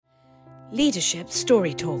Leadership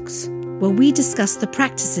Story Talks, where we discuss the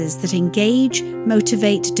practices that engage,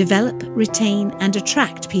 motivate, develop, retain, and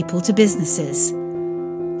attract people to businesses.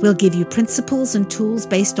 We'll give you principles and tools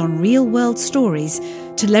based on real-world stories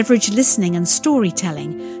to leverage listening and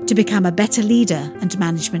storytelling to become a better leader and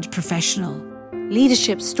management professional.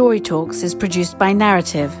 Leadership Story Talks is produced by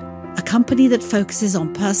Narrative, a company that focuses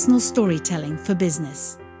on personal storytelling for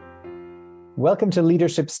business. Welcome to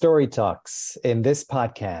Leadership Story Talks. In this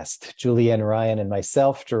podcast, Julianne Ryan and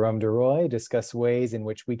myself, Jerome DeRoy, discuss ways in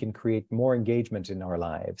which we can create more engagement in our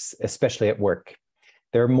lives, especially at work.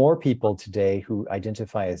 There are more people today who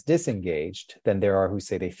identify as disengaged than there are who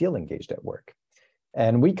say they feel engaged at work.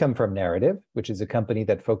 And we come from Narrative, which is a company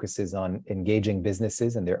that focuses on engaging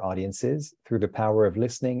businesses and their audiences through the power of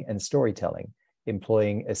listening and storytelling,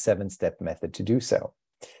 employing a 7-step method to do so.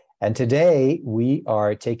 And today we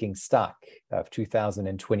are taking stock of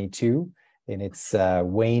 2022 in its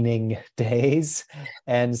waning days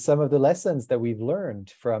and some of the lessons that we've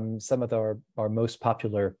learned from some of our most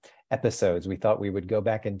popular episodes. We thought we would go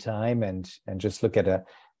back in time and just look at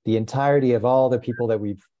the entirety of all the people that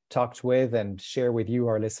we've talked with and share with you,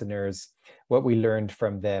 our listeners, what we learned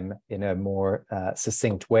from them in a more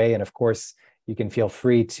succinct way. And of course, you can feel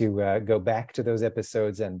free to go back to those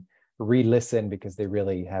episodes and re-listen because they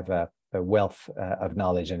really have a wealth of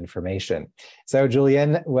knowledge and information. So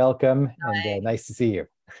Julianne, welcome. Hi. And nice to see you.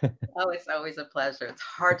 Oh, it's always a pleasure. It's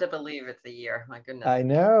hard to believe it's a year. My goodness. I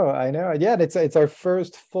know. Yeah, it's our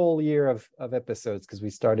first full year of episodes because we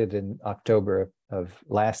started in October of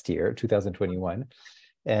last year, 2021.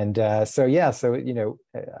 And I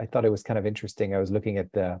thought it was kind of interesting. I was looking at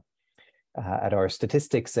our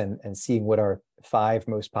statistics and seeing what our 5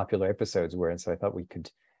 most popular episodes were. And so I thought we could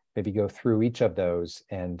maybe go through each of those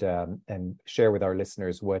and share with our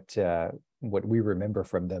listeners what we remember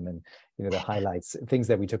from them and the highlights, things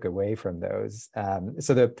that we took away from those.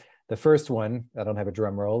 So the first one, I don't have a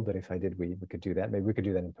drum roll, but if I did, we could do that. Maybe we could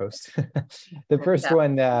do that in post. The first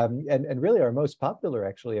one, and really our most popular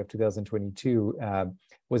actually of 2022,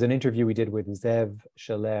 was an interview we did with Zev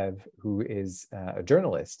Shalev, who is a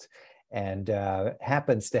journalist and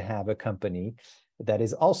happens to have a company that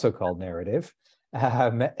is also called Narrative. He's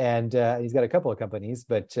got a couple of companies,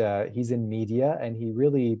 but he's in media and he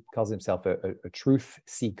really calls himself a truth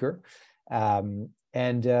seeker. I'll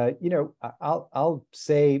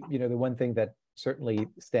say, the one thing that certainly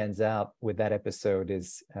stands out with that episode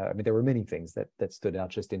is, there were many things that stood out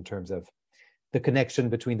just in terms of the connection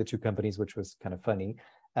between the two companies, which was kind of funny.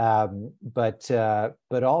 But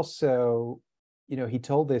also, he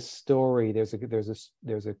told this story. There's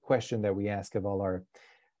a question that we ask of all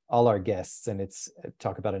our guests, and it's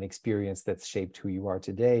talk about an experience that's shaped who you are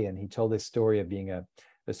today. And he told this story of being a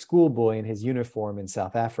schoolboy in his uniform in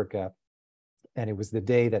South Africa. And it was the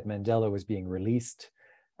day that Mandela was being released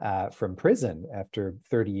from prison after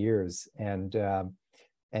 30 years. And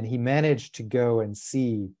he managed to go and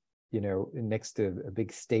see, next to a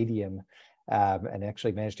big stadium, and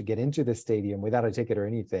actually managed to get into the stadium without a ticket or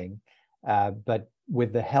anything. But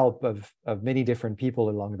with the help of many different people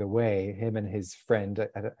along the way, him and his friend,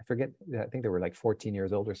 I forget, I think they were like 14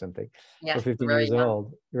 years old or something, yes, or 15 years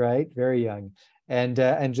old, right? Very young.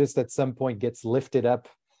 And just at some point gets lifted up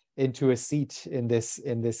into a seat in this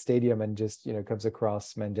stadium and just, comes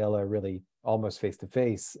across Mandela really almost face to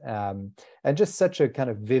face. And just such a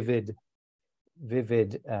kind of vivid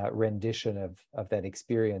rendition of that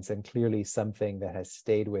experience, and clearly something that has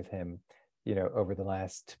stayed with him over the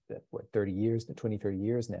last 30 years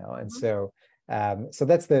now. And so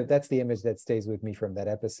that's the image that stays with me from that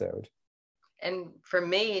episode. And for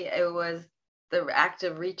me, it was the act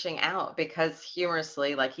of reaching out, because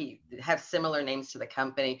humorously, like, he has similar names to the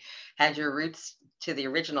company, had your roots to the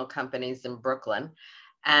original companies in Brooklyn.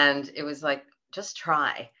 And it was like, just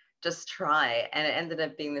try. And it ended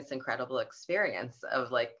up being this incredible experience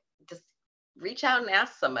of like, just reach out and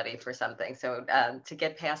ask somebody for something. So to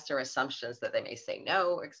get past their assumptions that they may say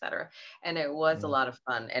no, etc. And it was a lot of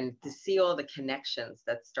fun. And to see all the connections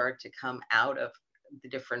that start to come out of the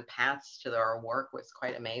different paths to our work was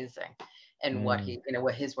quite amazing. And what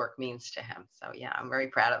his work means to him. So yeah, I'm very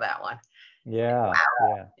proud of that one. Yeah.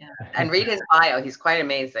 Wow. Yeah. And read his bio. He's quite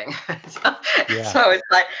amazing. So it's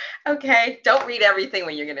like, okay, don't read everything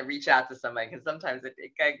when you're going to reach out to somebody, because sometimes it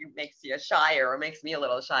makes you shyer, or makes me a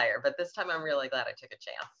little shyer. But this time I'm really glad I took a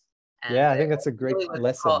chance. And I think that's a great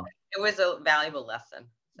lesson. Cool. It was a valuable lesson.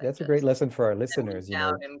 That's a great lesson for our listeners.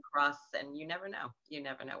 Out and cross, and you never know. You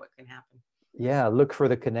never know what can happen. Yeah, look for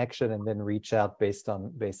the connection and then reach out based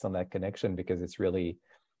on that connection, because it's really,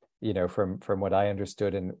 from what I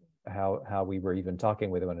understood and how we were even talking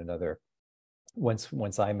with one another,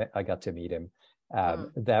 once I got to meet him.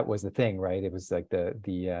 Mm. That was the thing, right? It was like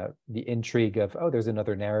the intrigue of, oh, there's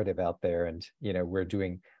another narrative out there, and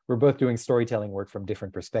we're both doing storytelling work from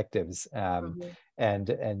different perspectives. Mhm.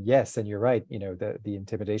 And yes, and you're right. The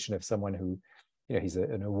intimidation of someone who, he's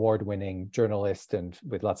an award-winning journalist and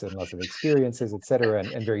with lots and lots of experiences, et cetera,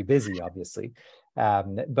 and very busy, obviously.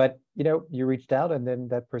 But you reached out, and then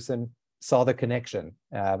that person saw the connection,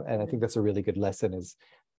 and I think that's a really good lesson. Is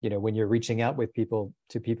when you're reaching out with people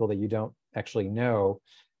that you don't actually know,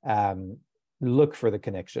 look for the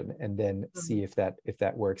connection and then see if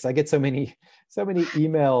that works. I get so many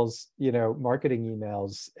emails, marketing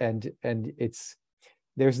emails, and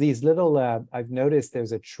there's these little I've noticed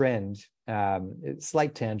there's a trend,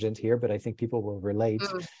 slight tangent here, but I think people will relate,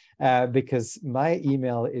 because my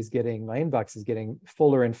inbox is getting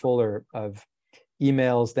fuller and fuller of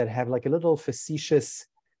emails that have like a little facetious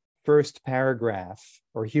first paragraph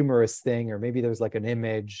or humorous thing, or maybe there's like an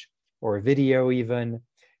image or a video even.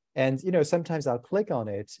 And, sometimes I'll click on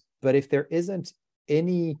it, but if there isn't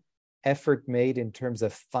any effort made in terms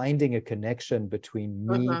of finding a connection between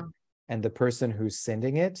me and the person who's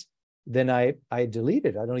sending it, then I delete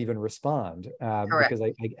it. I don't even respond, because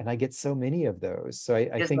I get so many of those. So I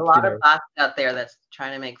There's think, a lot of bots out there that's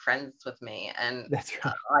trying to make friends with me, and that's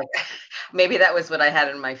right. like maybe that was what I had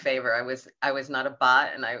in my favor. I was not a bot,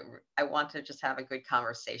 and I want to just have a good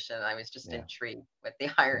conversation. I was just intrigued with the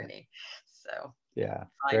irony. So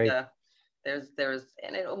great. There's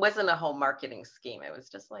and it wasn't a whole marketing scheme. It was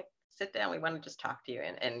just like, sit down, we want to just talk to you,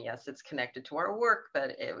 and yes, it's connected to our work,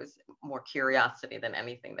 but it was more curiosity than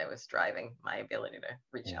anything that was driving my ability to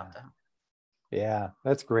reach out to him. Yeah,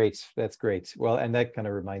 that's great. That's great. Well, and that kind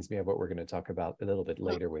of reminds me of what we're going to talk about a little bit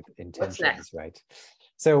later with intentions, right?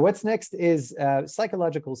 So what's next is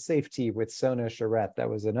psychological safety with Sona Sharath. That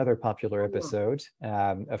was another popular episode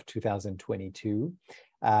of 2022.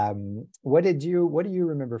 What do you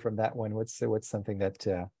remember from that one? What's something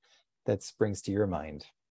that springs to your mind?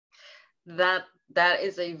 That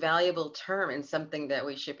is a valuable term, and something that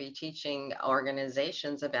we should be teaching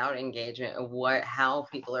organizations about engagement and how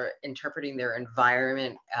people are interpreting their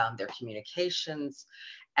environment, their communications,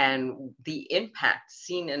 and the impact,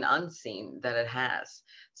 seen and unseen, that it has.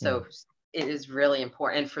 So it is really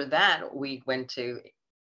important. And for that, we went to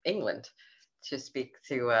England to speak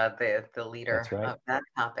to the leader of that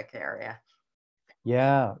topic area.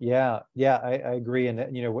 Yeah, I agree. And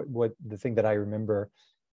what the thing that I remember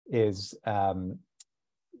is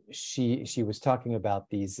she was talking about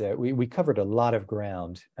these, we covered a lot of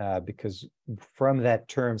ground, because from that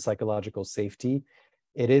term psychological safety,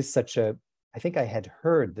 it is I think I had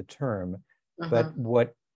heard the term, but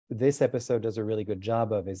what this episode does a really good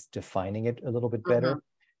job of is defining it a little bit better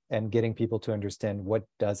and getting people to understand what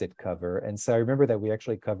does it cover. And so I remember that we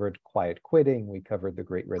actually covered quiet quitting, we covered the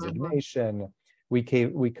Great Resignation, we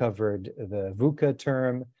covered the VUCA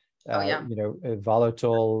term, a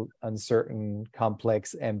volatile, uncertain,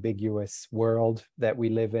 complex, ambiguous world that we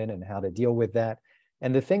live in, and how to deal with that.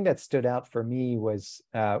 And the thing that stood out for me was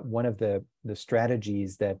one of the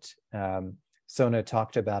strategies that Sona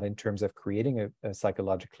talked about in terms of creating a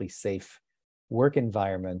psychologically safe work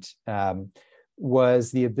environment,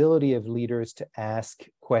 was the ability of leaders to ask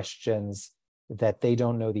questions that they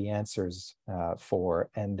don't know the answers for,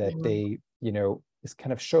 and that they, is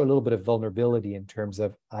kind of show a little bit of vulnerability in terms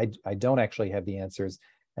of, I don't actually have the answers,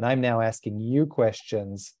 and I'm now asking you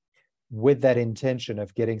questions with that intention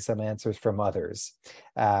of getting some answers from others,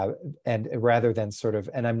 and rather than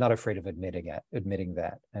and I'm not afraid of admitting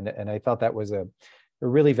that. And I thought that was a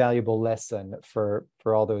really valuable lesson for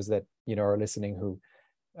all those that are listening, who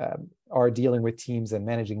are dealing with teams and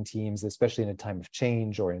managing teams, especially in a time of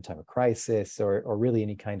change or in a time of crisis, or really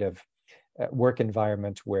any kind of work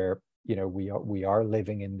environment where we are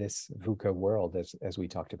living in this VUCA world, as we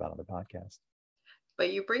talked about on the podcast.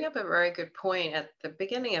 But you bring up a very good point at the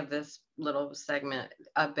beginning of this little segment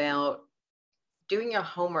about doing your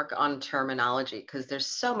homework on terminology, because there's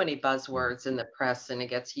so many buzzwords in the press, and it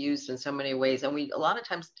gets used in so many ways. And a lot of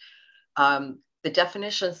times, the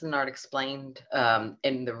definitions are not explained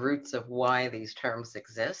in the roots of why these terms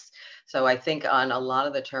exist. So I think on a lot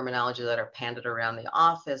of the terminology that are panded around the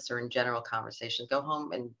office or in general conversations, go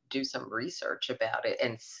home and do some research about it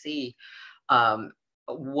and see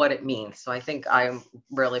what it means. So I think I'm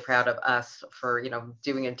really proud of us for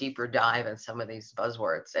doing a deeper dive in some of these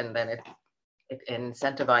buzzwords, and then it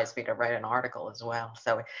incentivized me to write an article as well.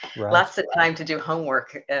 So lots of time to do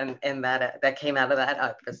homework, and that came out of that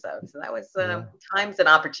episode. So that was times and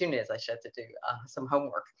opportunities I should to do some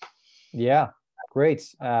homework. Yeah,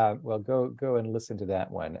 great. Well, go and listen to that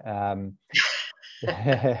one.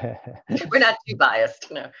 We're not too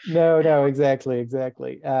biased. No. No, exactly.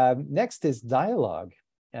 Next is dialogue.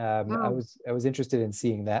 I Mm. was interested in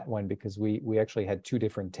seeing that one because we actually had two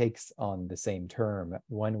different takes on the same term.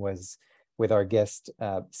 One was with our guest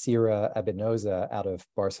Sira Abenosa out of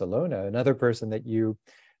Barcelona, another person that you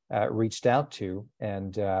reached out to,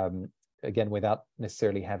 and again, without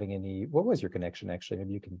necessarily having any. What was your connection actually?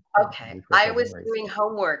 Maybe you can Okay. refresh I our was memories. doing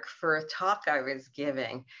homework for a talk I was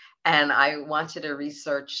giving, and I wanted to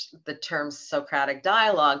research the term Socratic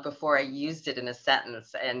dialogue before I used it in a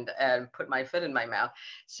sentence and put my foot in my mouth.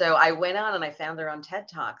 So I went on and I found her on TED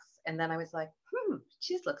Talks. And then I was like,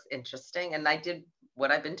 she looks interesting. And I did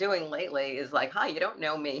what I've been doing lately is like, hi, you don't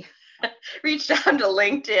know me. Reached out to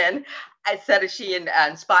LinkedIn. I said she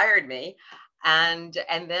inspired me. And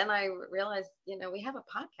then I realized, we have a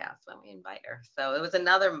podcast when we invite her. So it was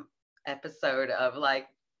another episode of like,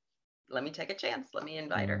 let me take a chance. Let me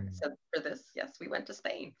invite her. Mm. So for this, yes, we went to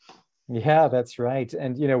Spain. Yeah, that's right.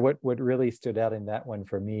 And what really stood out in that one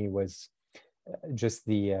for me was just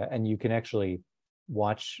the and you can actually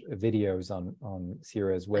watch videos on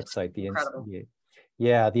Sira's website. Incredible.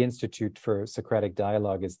 The Institute for Socratic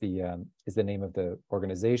Dialogue is the name of the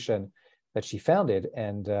organization that she founded,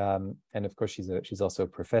 and of course she's also a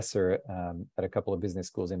professor at a couple of business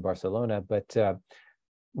schools in Barcelona. But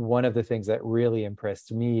one of the things that really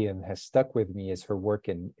impressed me and has stuck with me is her work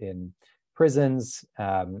in prisons.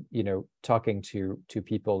 Talking to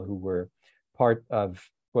people who were part of,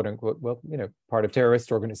 quote unquote, part of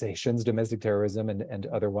terrorist organizations, domestic terrorism and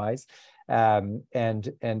otherwise, and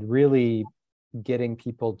really getting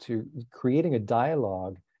people to creating a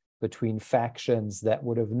dialogue between factions that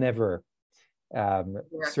would have never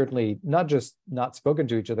certainly not just not spoken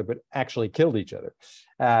to each other, but actually killed each other.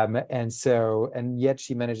 And yet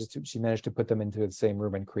she managed to put them into the same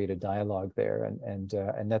room and create a dialogue there.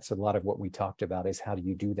 And that's a lot of what we talked about, is how do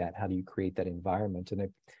you do that? How do you create that environment? And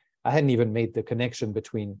I hadn't even made the connection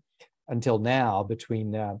until now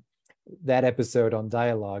between that episode on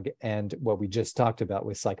dialogue and what we just talked about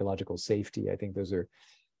with psychological safety. I think those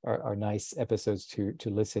are nice episodes to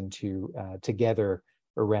listen to together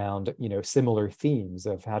around similar themes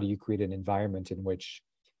of how do you create an environment in which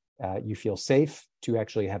you feel safe to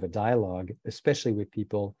actually have a dialogue, especially with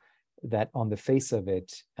people that on the face of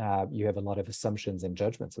it you have a lot of assumptions and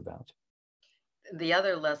judgments about. The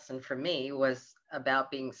other lesson for me was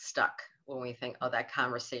about being stuck when we think, oh, that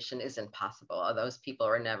conversation isn't possible. Oh, those people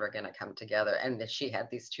are never going to come together. And that she had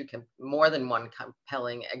these more than one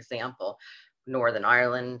compelling example. Northern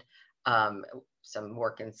Ireland, some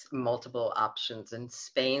work in multiple options in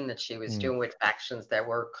Spain that she was doing with factions that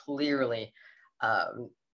were clearly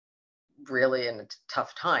really in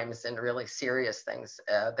tough times and really serious things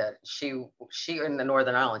that she in the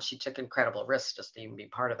Northern Ireland, she took incredible risks just to even be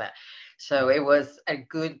part of that. So it was a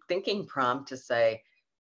good thinking prompt to say,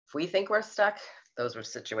 if we think we're stuck, those were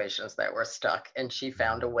situations that were stuck. And she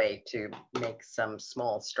found a way to make some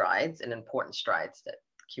small strides and important strides that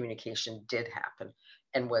communication did happen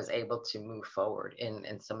and was able to move forward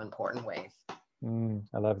in some important ways.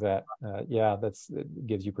 I love that. It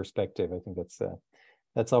gives you perspective. I think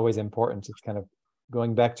that's always important. It's kind of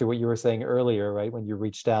going back to what you were saying earlier, right? When you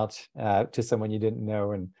reached out to someone you didn't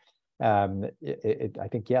know, and I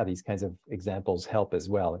think these kinds of examples help as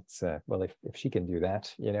well. It's if she can do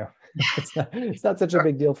that, it's not such a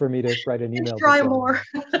big deal for me to write an email. Try more.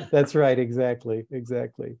 That's right. Exactly.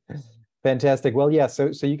 Fantastic. Well, yeah.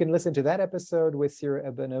 So you can listen to that episode with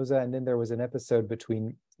Sira Abenosa, and then there was an episode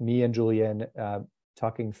between me and Julienne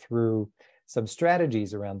talking through some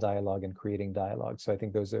strategies around dialogue and creating dialogue. So I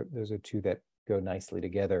think those are two that go nicely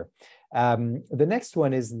together. The next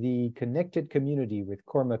one is the Connected Community with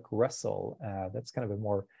Cormac Russell. That's kind of a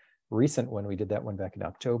more recent one. We did that one back in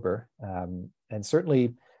October, and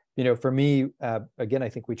certainly, for me, again, I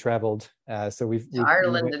think we traveled. So we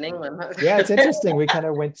Ireland and England. Yeah, it's interesting. We kind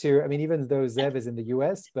of went to, even though Zev is in the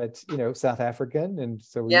US, but, South African. And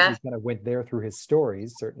so we kind of went there through his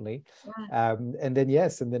stories, certainly. And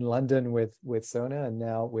then London with Sona, and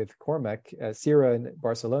now with Cormac, Sira in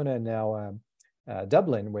Barcelona, and now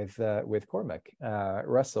Dublin with Cormac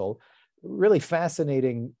Russell. Really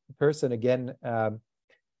fascinating person. Again,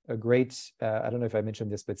 a great, I don't know if I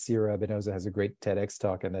mentioned this, but Sira Abenosa has a great TEDx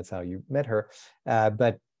talk, and that's how you met her.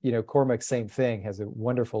 But Cormac, same thing, has a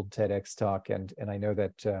wonderful TEDx talk, and I know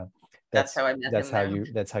that that's how I met him.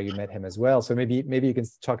 That's how you met him as well. So maybe you can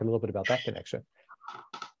talk a little bit about that connection.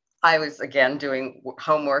 I was again doing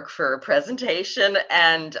homework for a presentation,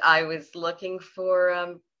 and I was looking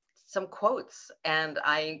for some quotes, and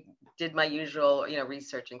I did my usual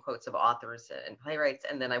research in quotes of authors and playwrights,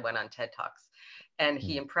 and then I went on TED Talks. And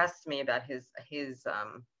he impressed me about his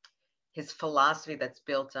philosophy that's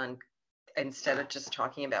built on, instead of just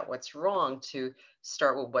talking about what's wrong, to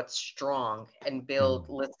start with what's strong and build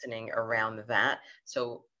listening around that.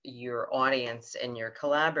 So your audience and your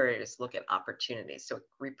collaborators look at opportunities. So it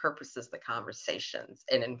repurposes the conversations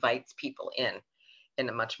and invites people in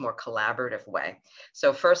a much more collaborative way.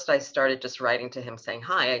 So first I started just writing to him saying,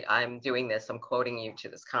 hi, I'm doing this. I'm quoting you to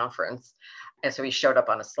this conference. And so he showed up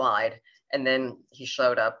on a slide, and then he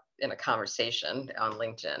showed up in a conversation on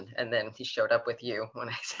LinkedIn. And then he showed up with you when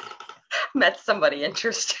I met somebody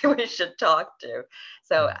interesting we should talk to.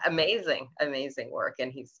 So amazing work.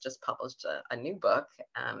 And he's just published a new book.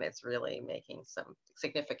 It's really making some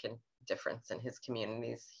significant difference in his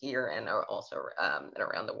communities here and also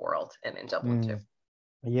around the world and in Dublin too.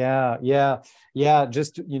 Yeah.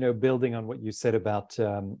 Just, building on what you said about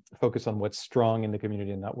focus on what's strong in the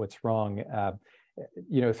community and not what's wrong.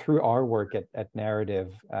 Through our work at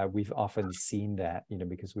Narrative, we've often seen that,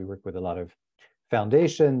 because we work with a lot of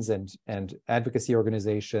foundations and advocacy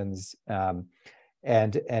organizations.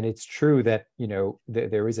 And it's true that,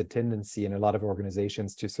 there is a tendency in a lot of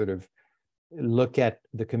organizations to sort of look at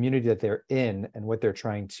the community that they're in and what they're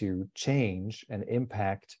trying to change and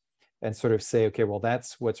impact, and sort of say, okay, well,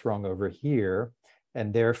 that's what's wrong over here,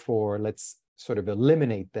 and therefore let's sort of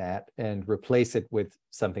eliminate that and replace it with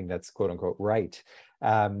something that's quote unquote right.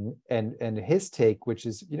 And his take, which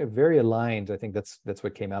is very aligned, I think that's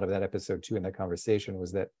what came out of that episode too in that conversation,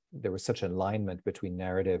 was that there was such alignment between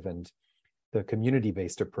Narrative and the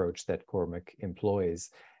community-based approach that Cormac employs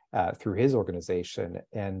through his organization.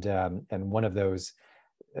 And one of those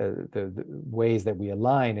the ways that we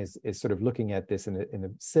align is sort of looking at this in a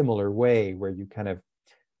similar way, where you kind of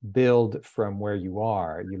build from where you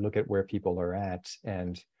are. You look at where people are at,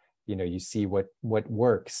 and you see what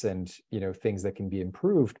works, and things that can be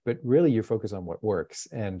improved, but really you focus on what works,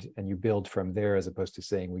 and you build from there, as opposed to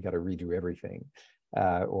saying we got to redo everything,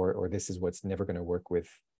 or this is what's never going to work with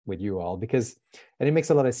you all. Because, and it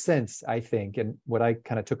makes a lot of sense, I think, and what I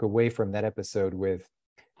kind of took away from that episode with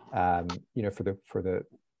for the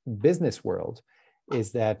business world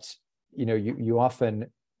is that you often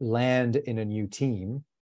land in a new team,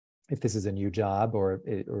 if this is a new job, or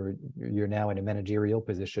you're now in a managerial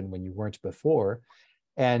position when you weren't before,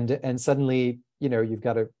 and suddenly you've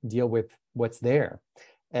got to deal with what's there,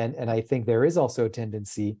 and I think there is also a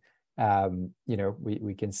tendency,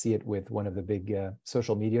 we can see it with one of the big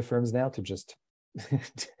social media firms now, to just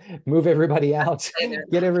move everybody out,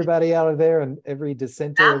 get everybody out of there, and every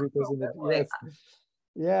dissenter, every person that, yes,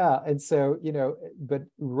 yeah. And so but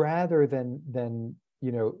rather than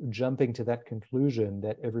jumping to that conclusion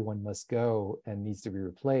that everyone must go and needs to be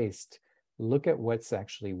replaced, look at what's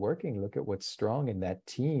actually working, look at what's strong in that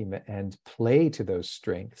team, and play to those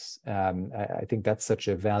strengths. I think that's such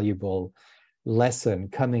a valuable lesson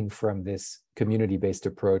coming from this community-based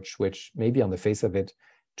approach, which maybe on the face of it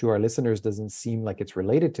to our listeners doesn't seem like it's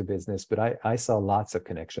related to business, but I saw lots of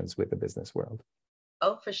connections with the business world.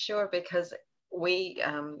 Oh, for sure, because we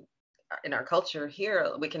in our culture here,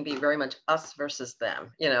 we can be very much us versus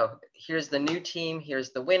them. Here's the new team,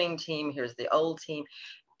 here's the winning team, here's the old team.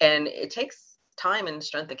 And it takes time and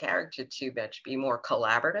strength of character to be more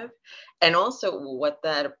collaborative. And also what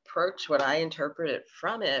I interpreted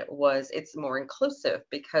from it was it's more inclusive,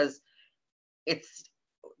 because it's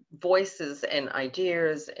voices and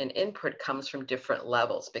ideas and input comes from different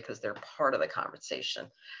levels because they're part of the conversation.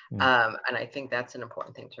 And I think that's an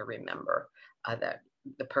important thing to remember, that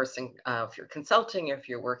the person, if you're consulting, if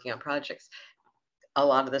you're working on projects, a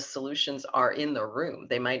lot of the solutions are in the room.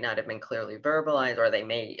 They might not have been clearly verbalized, or they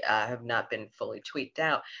may have not been fully tweaked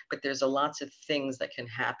out, but there's lots of things that can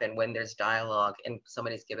happen when there's dialogue and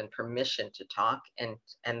somebody's given permission to talk, and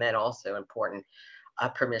then also important,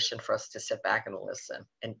 permission for us to sit back and listen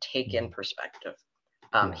and take in perspective.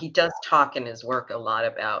 He does talk in his work a lot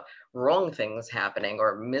about wrong things happening,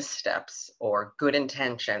 or missteps, or good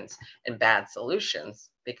intentions and bad solutions,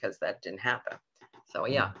 because that didn't happen. So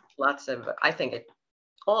I think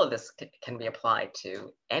all of this can be applied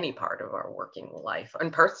to any part of our working life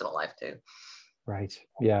and personal life too. Right.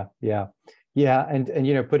 Yeah.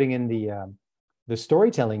 And putting in the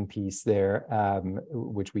storytelling piece there,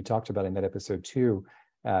 which we talked about in that episode too.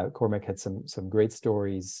 Cormac had some great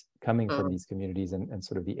stories coming from these communities and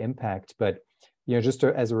sort of the impact. But just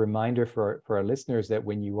as a reminder for our listeners, that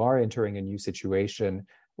when you are entering a new situation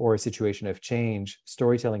or a situation of change,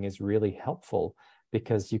 storytelling is really helpful,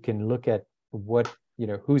 because you can look at what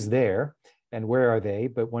who's there, and where are they?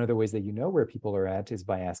 But one of the ways that you know where people are at is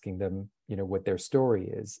by asking them, what their story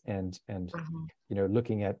is, and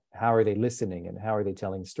looking at how are they listening and how are they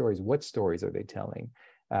telling stories? What stories are they telling?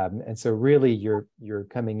 And so really you're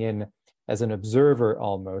coming in as an observer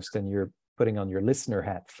almost, and you're putting on your listener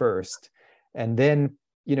hat first, and then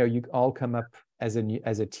you all come up as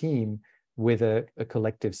a team with a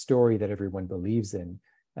collective story that everyone believes in,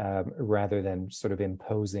 rather than sort of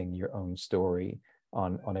imposing your own story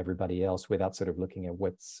on everybody else without sort of looking at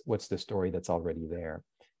what's the story that's already there.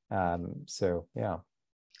 So yeah.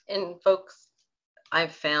 And folks,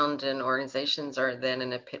 I've found in organizations are then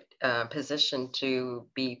in a position to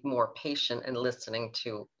be more patient in listening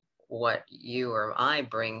to what you or I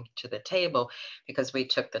bring to the table, because we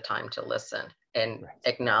took the time to listen and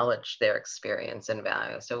acknowledge their experience and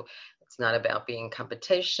value. So it's not about being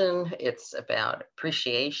competition, it's about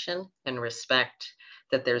appreciation and respect,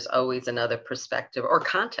 that there's always another perspective or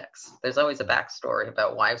context. There's always a backstory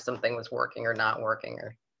about why something was working or not working,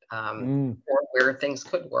 or where things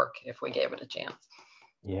could work if we gave it a chance.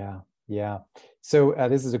 Yeah. So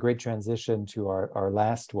this is a great transition to our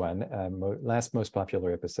last one, last most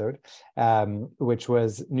popular episode, which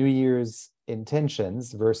was New Year's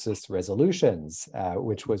intentions versus resolutions,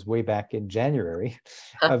 which was way back in January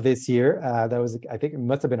of this year. That was, I think it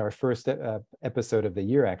must have been our first episode of the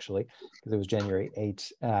year, actually, because it was January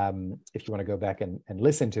 8th, if you want to go back and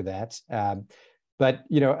listen to that. But,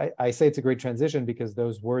 I say it's a great transition because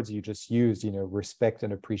those words you just used, respect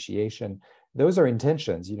and appreciation, those are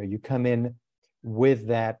intentions. You come in with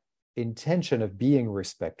that intention of being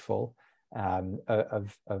respectful,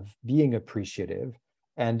 of being appreciative.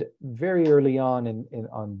 And very early on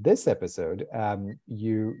on this episode,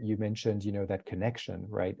 you mentioned, that connection,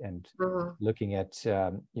 right? And looking at,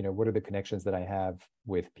 what are the connections that I have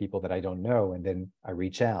with people that I don't know, and then I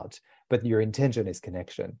reach out. But your intention is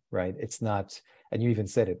connection, right? It's not, and you even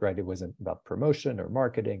said it, right? It wasn't about promotion or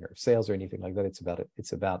marketing or sales or anything like that. It's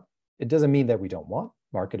about, it doesn't mean that we don't want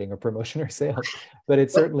marketing or promotion or sales, but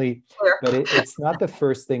it's certainly, but it's not the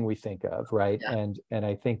first thing we think of, right? Yeah. And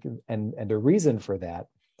I think, and the reason for that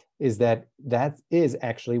is that is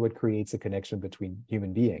actually what creates a connection between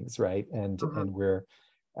human beings, right? And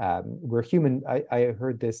we're human. I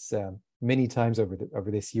heard this many times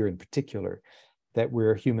over this year in particular, that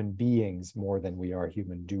we're human beings more than we are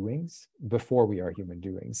human doings before we are human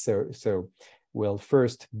doings. So we'll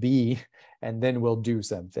first be, and then we'll do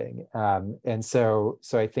something. And so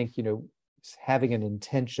I think, having an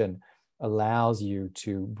intention allows you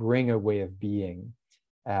to bring a way of being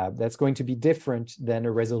that's going to be different than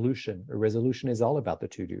a resolution. A resolution is all about the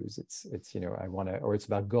to-dos. It's I want to, or it's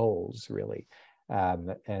about goals, really.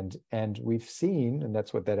 And we've seen, and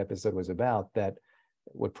that's what that episode was about, that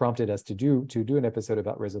what prompted us to do an episode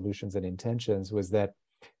about resolutions and intentions was that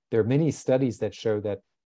there are many studies that show that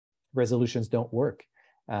resolutions don't work,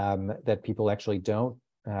 that people actually don't.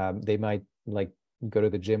 They might go to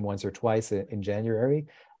the gym once or twice in January,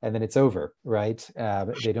 and then it's over, right?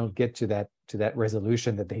 They don't get to that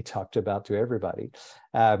resolution that they talked about to everybody.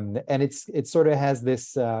 And it sort of has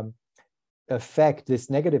this effect, this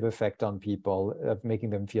negative effect on people of making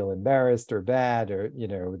them feel embarrassed or bad, or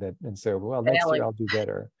that, and so, well, next year I'll do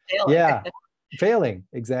better. Yeah. Failing,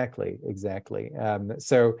 exactly.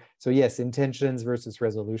 So yes, intentions versus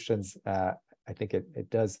resolutions. I think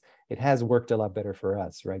it has worked a lot better for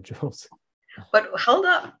us, right, Jules? But hold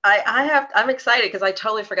up, I'm excited because I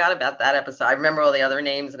totally forgot about that episode. I remember all the other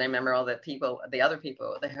names, and I remember all the other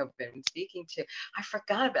people that have been speaking to. I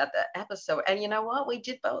forgot about that episode, and you know what? We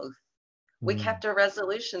did both. We kept a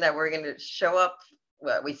resolution that we're going to show up.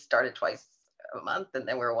 Well, we started twice a month, and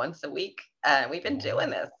then we're once a week. And we've been doing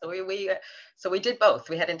this. So we did both.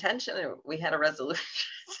 We had intention and we had a resolution.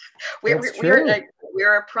 We're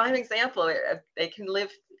a prime example. They can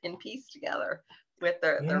live in peace together with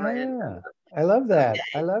their right. I love that.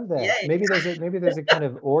 Yay. Maybe there's a kind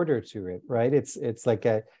of order to it, right? It's like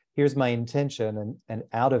here's my intention, and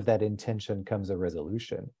out of that intention comes a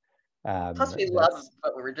resolution. Plus, we love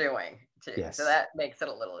what we were doing too, yes. So that makes it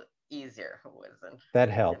a little easier. It wasn't. That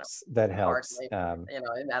helps. That helps. In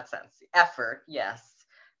that sense, effort, yes,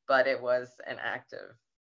 but it was an active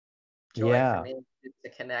joy for me to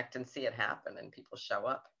connect and see it happen, and people show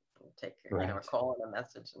up and take a call and a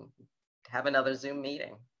message and have another Zoom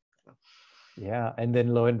meeting. Yeah, and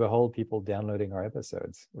then lo and behold, people downloading our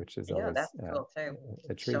episodes, which is always that's cool too.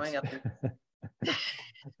 A treat. Showing up.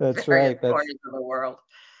 That's right. Corners of the world.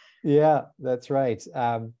 Yeah, that's right.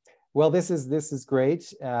 Well, this is great.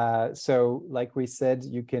 So, like we said,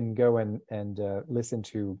 you can go and listen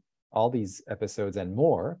to all these episodes and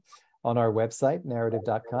more on our website,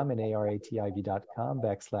 narrative.com and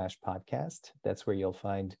narativ.com/podcast. That's where you'll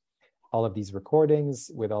find all of these recordings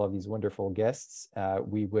with all of these wonderful guests.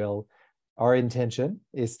 Our intention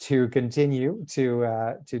is to continue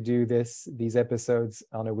to do these episodes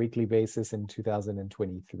on a weekly basis in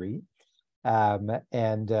 2023.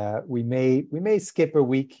 We may skip a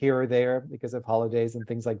week here or there because of holidays and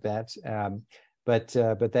things like that. But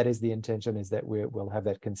that is the intention, is that we'll have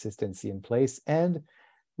that consistency in place, and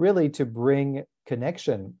really to bring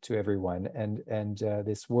connection to everyone. And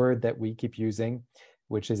this word that we keep using,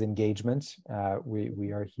 which is engagement.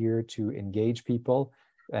 We are here to engage people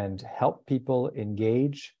and help people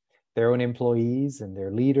engage their own employees and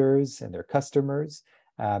their leaders and their customers.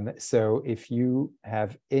 So if you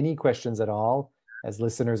have any questions at all as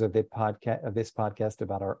listeners of this podcast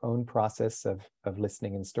about our own process of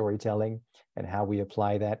listening and storytelling and how we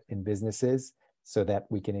apply that in businesses so that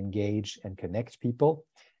we can engage and connect people,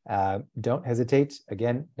 don't hesitate.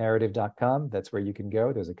 Again, narrative.com, that's where you can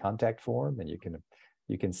go. There's a contact form, and you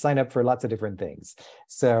can sign up for lots of different things.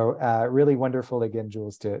 So really wonderful again,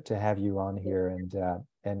 Jules, to have you on here,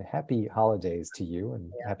 and happy holidays to you,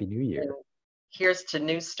 and Happy New Year. Here's to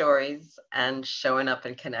new stories and showing up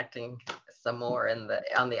and connecting some more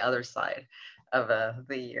on the other side of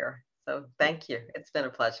the year. So thank you. It's been a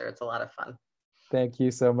pleasure. It's a lot of fun. Thank you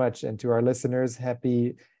so much. And to our listeners,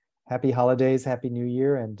 happy holidays, Happy New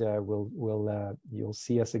Year, and you'll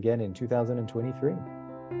see us again in 2023.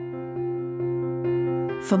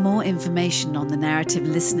 For more information on the narrative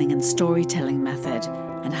listening and storytelling method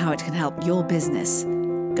and how it can help your business,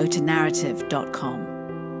 go to narrative.com.